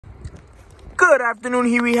Good afternoon.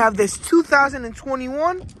 Here we have this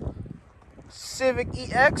 2021 Civic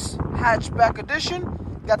EX Hatchback Edition.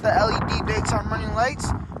 Got the LED daytime running lights,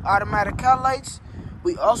 automatic cat lights.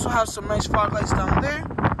 We also have some nice fog lights down there.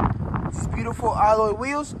 These beautiful alloy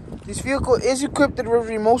wheels. This vehicle is equipped with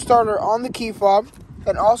remote starter on the key fob,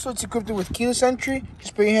 and also it's equipped with keyless entry.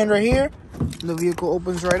 Just put your hand right here, and the vehicle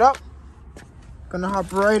opens right up. Gonna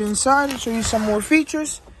hop right inside and show you some more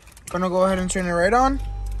features. Gonna go ahead and turn it right on.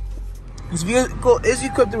 This vehicle is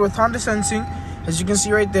equipped with Honda sensing, as you can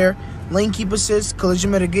see right there, lane keep assist, collision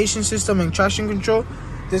mitigation system, and traction control.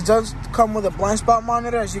 This does come with a blind spot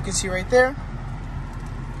monitor, as you can see right there.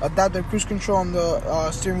 Adaptive cruise control on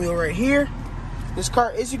the steering wheel right here. This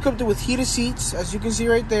car is equipped with heated seats, as you can see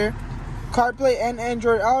right there, CarPlay and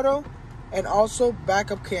Android Auto, and also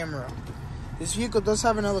backup camera. This vehicle does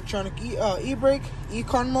have an electronic e-brake,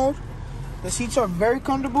 econ mode. The seats are very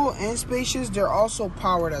comfortable and spacious. They're also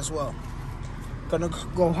powered as well. Gonna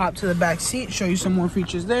go hop to the back seat, show you some more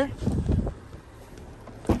features there.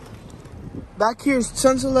 Back here is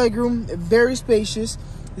tons of legroom, very spacious.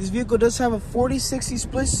 This vehicle does have a 40-60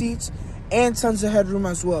 split seats and tons of headroom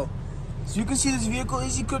as well. So you can see this vehicle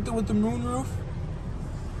is equipped with the moonroof.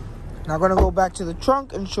 Now I'm gonna go back to the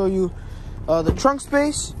trunk and show you the trunk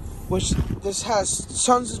space, which this has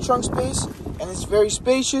tons of trunk space and it's very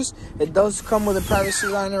spacious. It does come with a privacy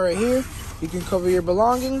liner right here. You can cover your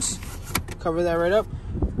belongings. Cover that right up,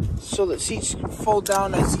 so the seats fold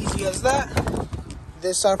down as easy as that.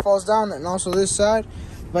 This side falls down, and also this side,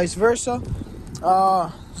 vice versa.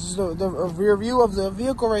 This is the rear view of the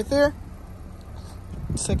vehicle right there.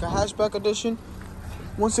 It's like a hatchback edition.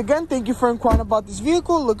 Once again, thank you for inquiring about this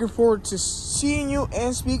vehicle. Looking forward to seeing you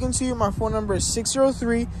and speaking to you. My phone number is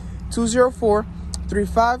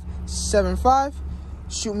 603-204-3575.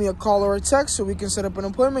 Shoot me a call or a text so we can set up an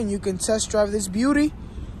appointment. You can test drive this beauty.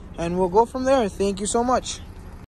 And we'll go from there. Thank you so much.